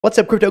What's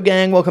up, crypto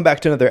gang? Welcome back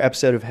to another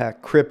episode of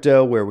Hack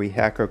Crypto, where we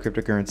hack our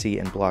cryptocurrency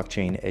and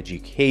blockchain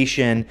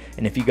education.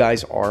 And if you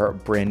guys are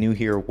brand new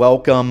here,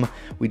 welcome.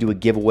 We do a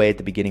giveaway at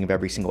the beginning of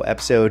every single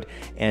episode.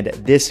 And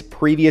this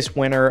previous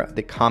winner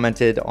that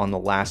commented on the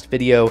last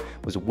video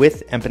was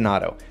with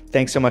Empanado.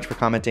 Thanks so much for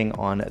commenting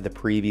on the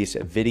previous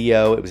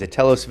video. It was a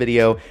Telos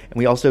video, and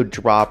we also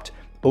dropped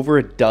over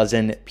a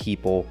dozen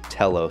people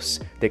Telos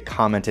that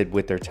commented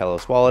with their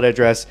Telos wallet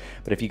address.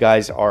 But if you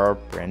guys are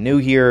brand new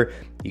here,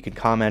 you can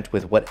comment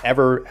with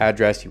whatever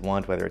address you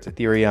want, whether it's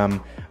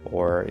Ethereum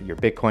or your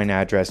Bitcoin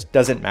address,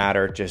 doesn't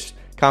matter. Just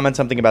comment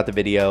something about the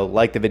video,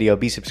 like the video,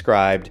 be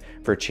subscribed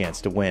for a chance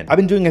to win. I've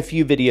been doing a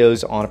few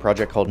videos on a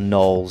project called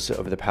Nuls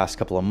over the past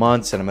couple of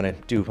months, and I'm gonna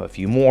do a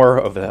few more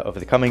over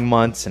the coming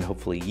months and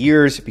hopefully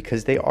years,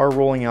 because they are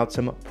rolling out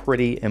some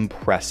pretty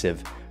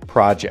impressive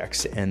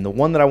projects. And the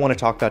one that I want to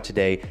talk about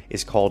today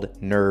is called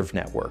Nerve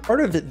Network. Part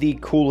of the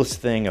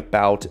coolest thing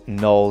about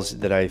Nuls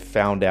that I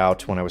found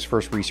out when I was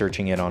first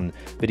researching it on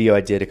video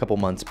I did a couple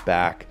months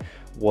back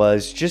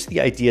was just the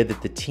idea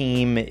that the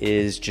team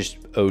is just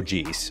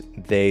OGs.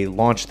 They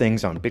launch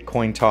things on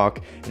Bitcoin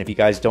Talk, and if you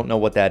guys don't know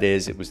what that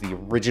is, it was the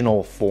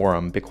original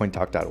forum,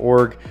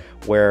 bitcointalk.org,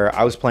 where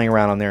I was playing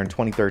around on there in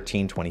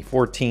 2013,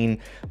 2014,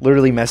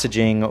 literally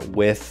messaging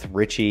with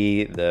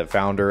Richie, the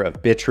founder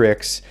of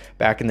Bittrex,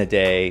 back in the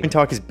day. Bitcoin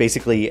Talk is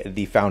basically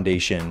the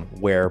foundation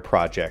where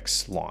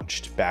projects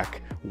launched.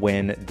 Back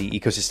when the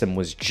ecosystem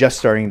was just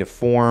starting to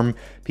form,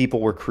 people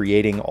were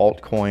creating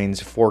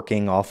altcoins,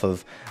 forking off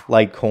of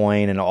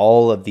Litecoin, and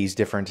all of these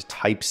different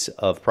types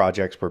of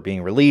projects were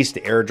being released,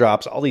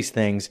 airdrops, all these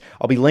things.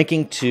 I'll be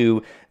linking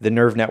to the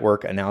Nerve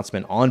Network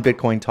announcement on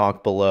Bitcoin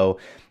Talk below,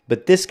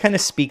 but this kind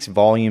of speaks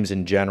volumes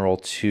in general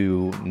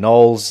to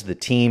Nuls, the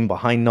team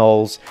behind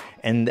Nuls,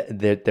 and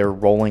that they're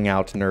rolling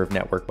out Nerve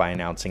Network by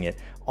announcing it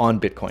on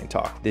Bitcoin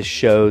Talk. This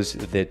shows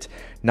that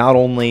not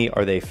only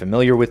are they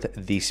familiar with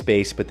the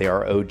space, but they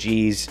are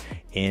OGs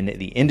in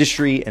the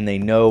industry, and they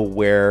know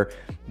where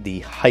the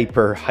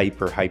hyper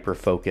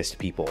focused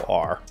people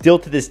are. Still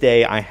to this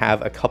day, I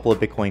have a couple of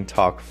Bitcoin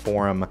Talk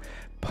forum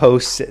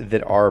posts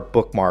that are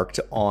bookmarked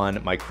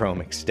on my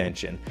Chrome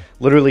extension,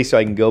 literally so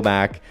I can go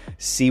back,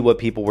 see what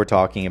people were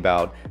talking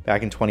about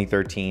back in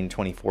 2013,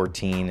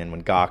 2014, and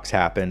when Gox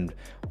happened,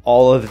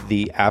 all of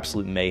the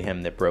absolute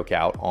mayhem that broke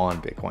out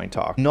on Bitcoin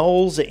Talk.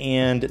 Nuls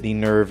and the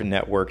Nerve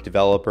Network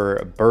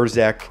developer,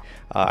 Burzek,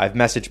 I've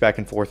messaged back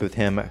and forth with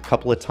him a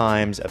couple of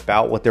times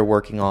about what they're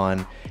working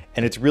on,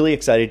 and it's really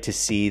excited to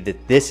see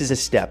that this is a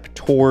step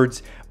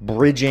towards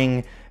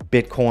bridging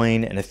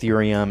Bitcoin and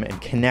Ethereum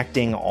and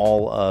connecting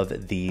all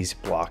of these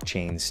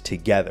blockchains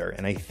together.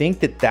 And I think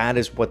that that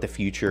is what the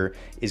future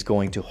is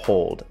going to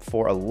hold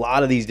for a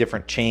lot of these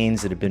different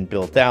chains that have been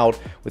built out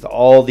with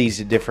all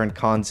these different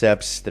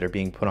concepts that are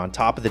being put on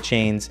top of the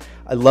chains.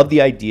 I love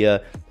the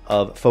idea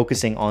of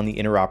focusing on the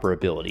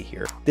interoperability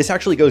here. This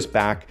actually goes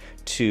back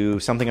to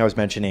something I was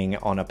mentioning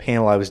on a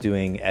panel I was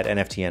doing at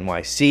NFT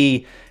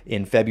NYC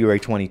in February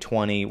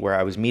 2020, where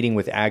I was meeting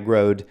with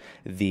Agrode,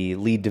 the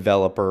lead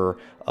developer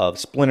of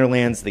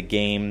Splinterlands, the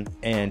game,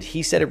 and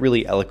he said it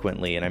really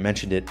eloquently, and I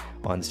mentioned it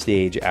on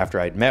stage after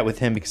I'd met with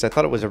him because I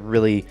thought it was a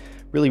really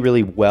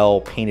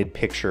well painted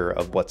picture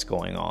of what's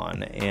going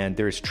on. And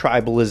there's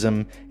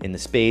tribalism in the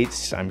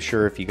space. I'm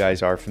sure if you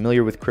guys are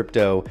familiar with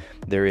crypto,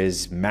 there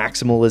is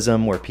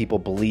maximalism where people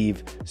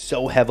believe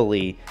so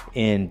heavily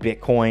in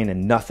Bitcoin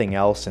and nothing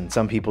else, and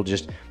some people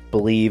just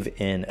believe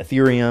in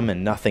Ethereum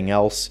and nothing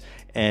else.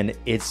 And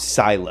it's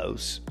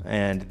silos,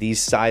 and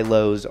these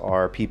silos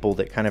are people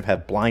that kind of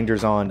have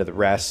blinders on to the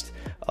rest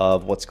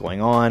of what's going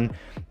on.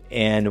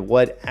 And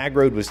what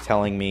Agrode was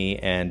telling me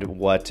and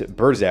what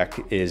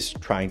Burzek is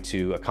trying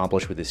to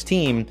accomplish with his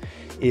team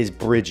is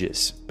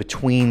bridges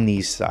between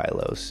these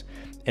silos.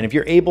 And if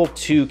you're able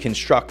to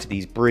construct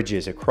these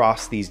bridges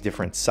across these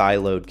different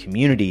siloed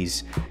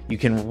communities, you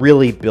can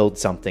really build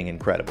something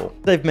incredible.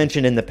 As I've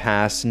mentioned in the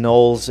past,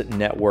 Nuls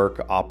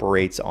Network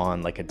operates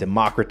on like a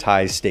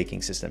democratized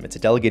staking system. It's a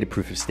delegated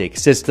proof of stake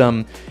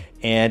system,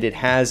 and it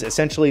has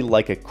essentially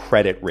like a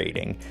credit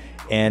rating.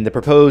 And the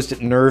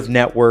proposed Nerve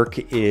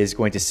Network is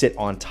going to sit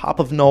on top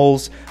of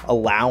Nuls,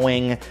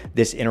 allowing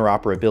this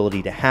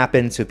interoperability to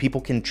happen so people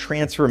can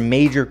transfer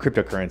major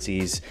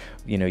cryptocurrencies,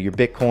 you know, your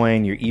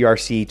Bitcoin, your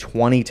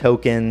ERC20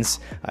 tokens,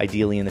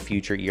 ideally in the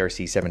future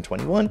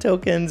ERC721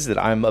 tokens that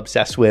I'm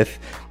obsessed with.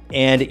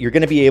 And you're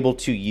going to be able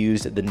to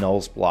use the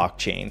Nuls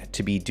blockchain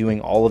to be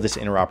doing all of this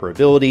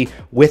interoperability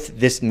with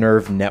this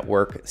Nerve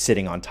Network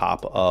sitting on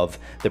top of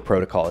the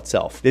protocol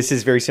itself. This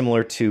is very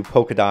similar to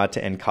Polkadot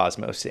and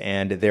Cosmos,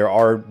 and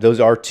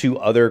those are two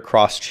other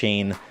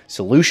cross-chain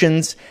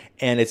solutions.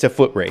 And it's a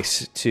foot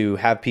race to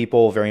have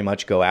people very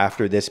much go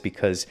after this,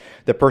 because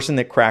the person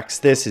that cracks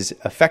this is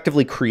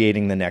effectively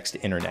creating the next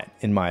internet,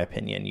 in my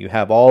opinion. You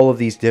have all of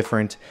these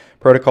different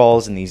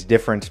protocols and these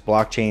different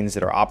blockchains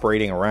that are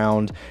operating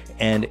around.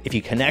 And if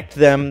you connect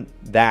them,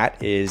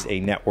 that is a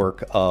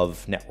network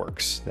of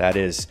networks. That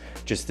is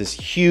just this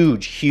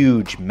huge,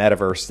 huge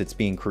metaverse that's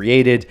being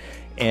created.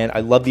 And I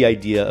love the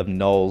idea of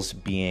Nuls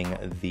being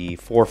the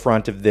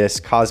forefront of this.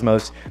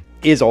 Cosmos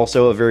is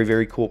also a very,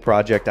 very cool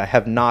project. I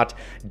have not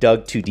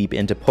dug too deep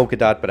into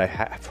Polkadot, but I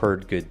have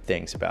heard good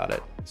things about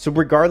it. So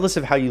regardless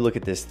of how you look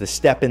at this, the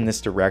step in this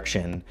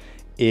direction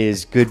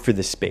is good for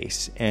the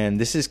space. And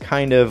this is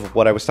kind of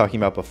what I was talking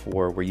about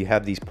before, where you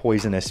have these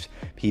poisonous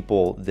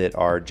people that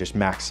are just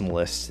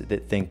maximalists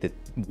that think that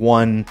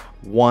one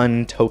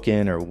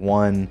token or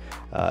one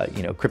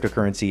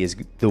cryptocurrency is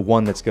the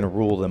one that's going to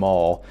rule them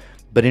all.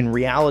 But in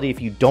reality,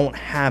 if you don't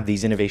have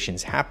these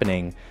innovations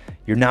happening,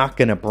 you're not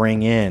going to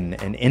bring in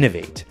and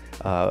innovate.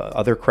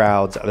 Other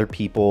crowds, other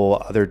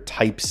people, other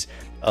types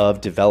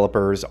of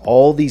developers,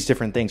 all these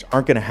different things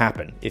aren't going to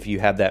happen if you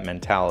have that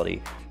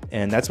mentality.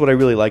 And that's what I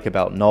really like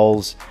about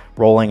Nuls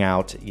rolling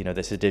out,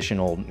 this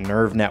additional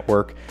nerve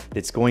network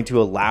that's going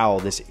to allow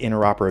this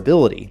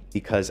interoperability,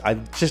 because I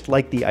just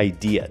like the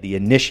idea, the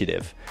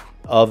initiative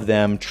of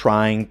them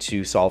trying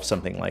to solve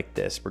something like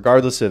this,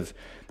 regardless of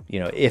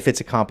if it's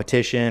a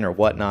competition or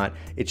whatnot.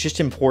 It's just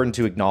important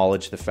to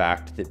acknowledge the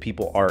fact that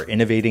people are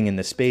innovating in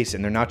the space,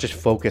 and they're not just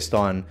focused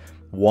on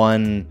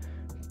one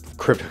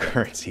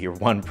cryptocurrency or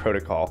one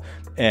protocol,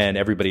 and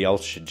everybody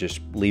else should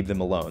just leave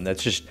them alone.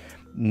 That's just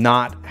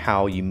not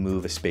how you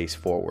move a space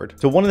forward.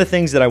 So one of the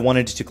things that I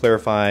wanted to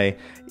clarify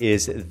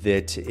is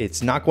that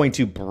it's not going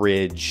to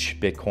bridge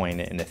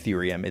Bitcoin and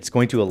Ethereum. It's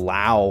going to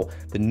allow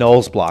the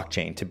Nuls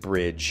blockchain to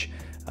bridge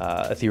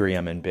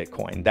Ethereum and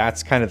Bitcoin.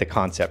 That's kind of the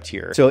concept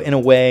here. So in a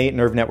way,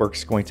 Nerve Network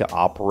is going to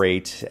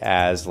operate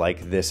as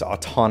like this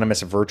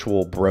autonomous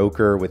virtual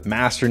broker with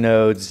master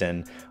nodes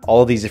and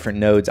all of these different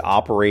nodes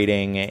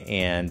operating,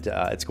 and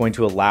it's going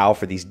to allow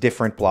for these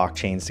different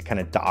blockchains to kind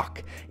of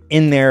dock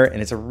in there.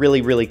 And it's a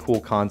really, really cool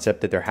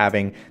concept that they're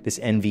having this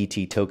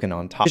NVT token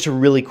on top. Just a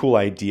really cool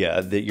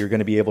idea that you're going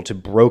to be able to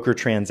broker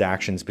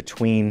transactions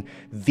between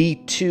the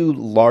two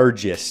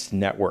largest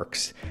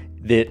networks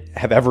that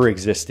have ever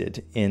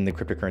existed in the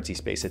cryptocurrency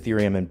space,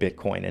 Ethereum and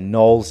Bitcoin. And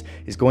Nuls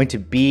is going to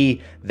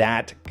be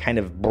that kind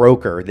of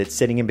broker that's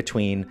sitting in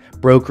between,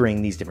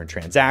 brokering these different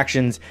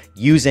transactions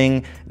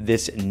using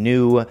this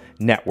new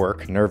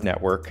network, Nerve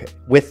Network,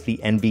 with the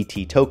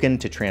NVT token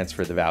to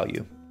transfer the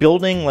value.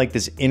 Building like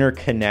this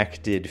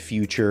interconnected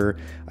future,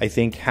 I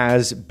think,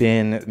 has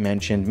been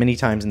mentioned many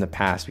times in the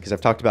past, because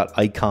I've talked about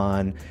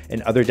Icon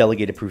and other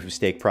delegated proof of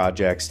stake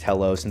projects,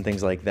 Telos and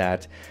things like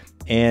that.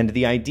 And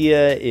the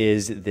idea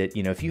is that,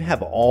 if you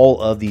have all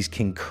of these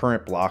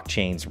concurrent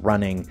blockchains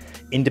running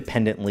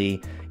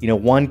independently,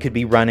 one could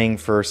be running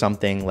for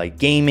something like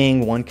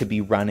gaming, one could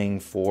be running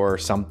for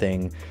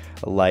something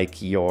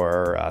like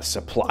your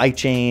supply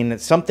chain,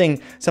 something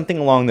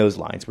along those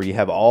lines, where you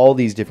have all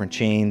these different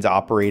chains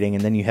operating,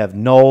 and then you have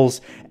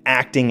Nuls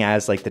acting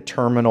as like the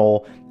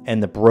terminal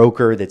and the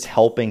broker that's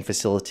helping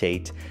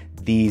facilitate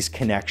these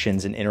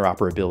connections and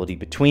interoperability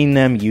between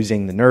them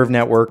using the Nerve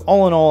Network.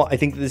 All in all, I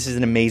think this is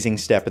an amazing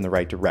step in the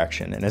right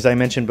direction. And as I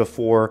mentioned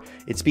before,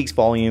 it speaks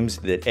volumes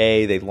that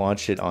A, they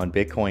launched it on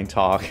Bitcoin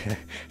Talk,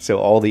 so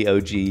all the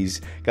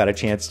OGs got a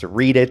chance to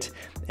read it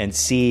and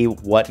see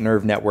what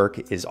Nerve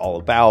Network is all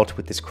about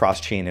with this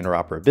cross-chain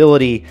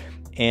interoperability.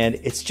 And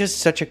it's just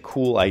such a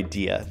cool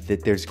idea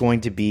that there's going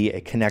to be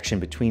a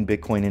connection between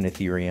Bitcoin and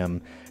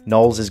Ethereum.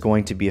 Nuls is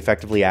going to be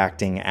effectively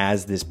acting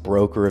as this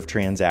broker of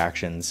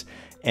transactions,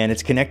 and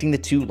it's connecting the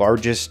two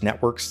largest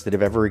networks that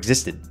have ever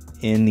existed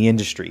in the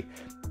industry.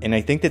 And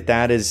I think that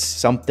that is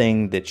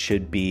something that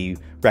should be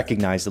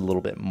recognized a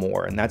little bit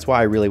more. And that's why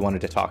I really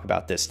wanted to talk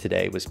about this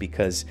today, was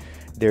because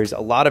there's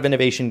a lot of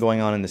innovation going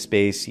on in the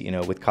space,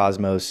 with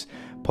Cosmos,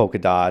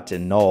 Polkadot,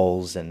 and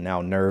Nuls, and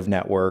now Nerve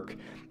Network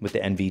with the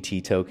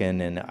NVT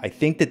token. And I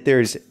think that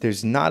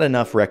there's not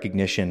enough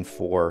recognition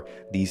for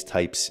these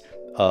types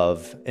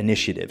of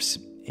initiatives.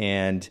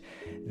 And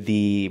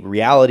the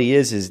reality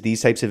is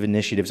these types of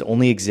initiatives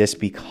only exist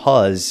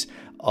because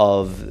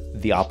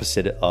of the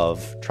opposite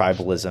of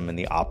tribalism and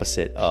the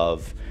opposite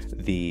of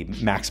the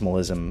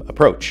maximalism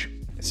approach.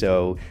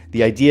 So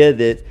the idea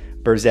that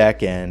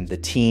Berzek and the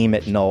team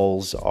at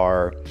Nuls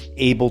are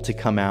able to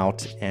come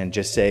out and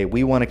just say,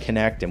 we want to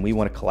connect and we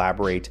want to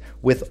collaborate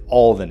with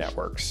all the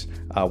networks.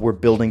 We're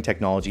building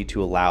technology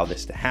to allow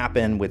this to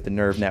happen with the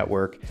Nerve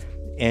Network.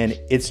 And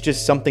it's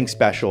just something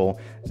special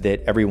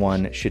that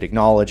everyone should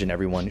acknowledge, and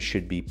everyone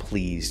should be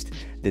pleased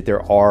that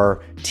there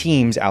are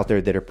teams out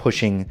there that are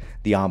pushing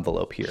the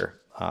envelope here.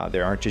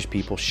 There aren't just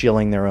people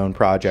shilling their own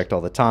project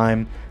all the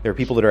time. There are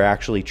people that are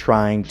actually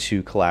trying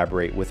to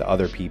collaborate with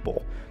other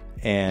people.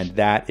 And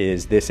that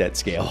is this at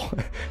scale.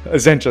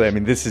 Essentially, I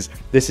mean, this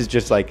is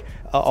just like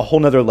a whole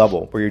nother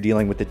level where you're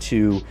dealing with the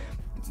two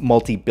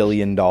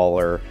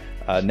multi-billion-dollar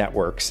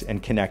networks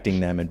and connecting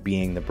them and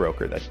being the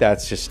broker.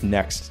 That's just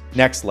next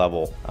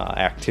level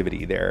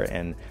activity there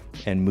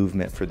and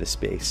movement for the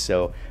space.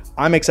 So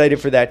I'm excited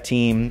for that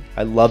team.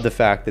 I love the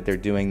fact that they're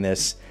doing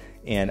this,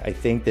 and I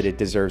think that it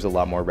deserves a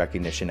lot more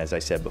recognition, as I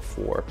said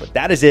before. But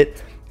that is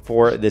it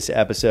for this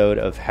episode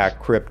of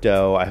Hack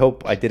Crypto. I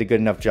hope I did a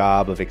good enough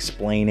job of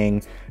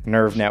explaining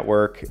Nerve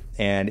Network,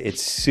 and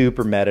it's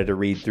super meta to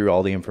read through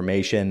all the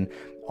information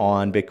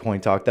on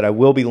Bitcoin Talk that I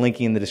will be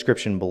linking in the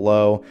description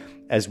below,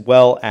 as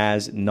well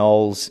as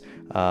Nuls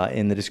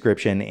in the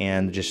description,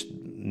 and just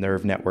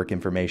Nerve Network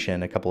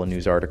information, a couple of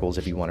news articles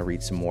if you want to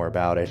read some more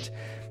about it.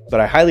 But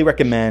I highly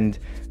recommend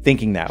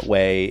thinking that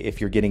way if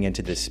you're getting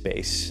into this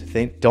space.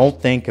 Don't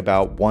think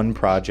about one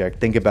project,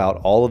 think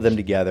about all of them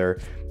together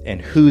and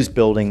who's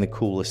building the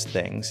coolest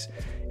things.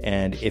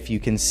 And if you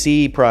can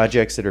see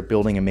projects that are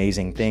building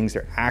amazing things,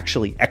 they're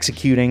actually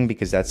executing,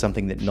 because that's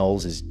something that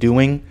Nuls is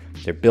doing.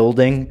 They're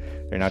building.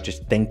 They're not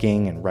just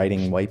thinking and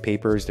writing white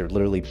papers. They're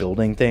literally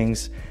building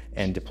things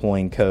and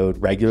deploying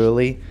code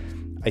regularly.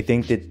 I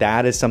think that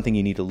that is something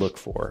you need to look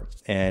for.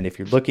 And if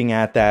you're looking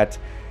at that,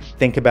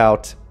 think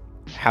about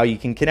how you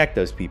can connect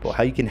those people,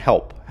 how you can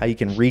help, how you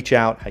can reach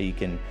out, how you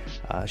can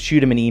shoot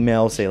them an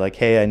email, say like,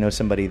 hey, I know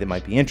somebody that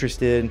might be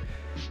interested.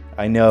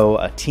 I know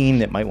a team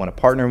that might want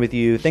to partner with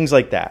you, things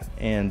like that.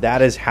 And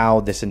that is how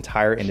this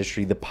entire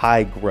industry, the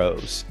pie,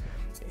 grows.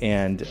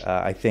 And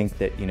I think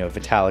that,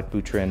 Vitalik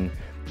Buterin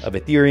of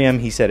Ethereum,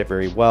 he said it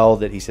very well,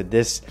 that he said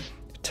this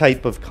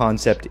type of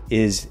concept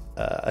is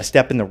a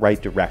step in the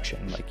right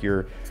direction. Like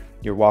you're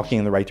walking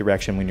in the right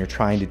direction when you're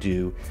trying to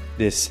do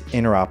this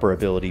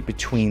interoperability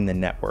between the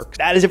networks.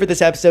 That is it for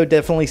this episode.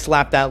 Definitely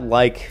slap that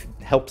like,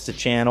 helps the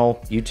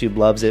channel. YouTube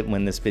loves it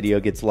when this video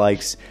gets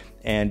likes.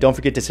 And don't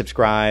forget to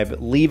subscribe.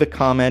 Leave a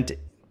comment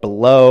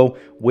below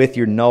with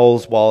your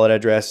Nuls wallet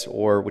address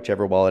or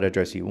whichever wallet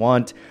address you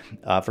want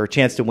for a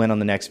chance to win on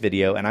the next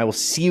video. And I will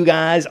see you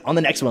guys on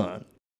the next one.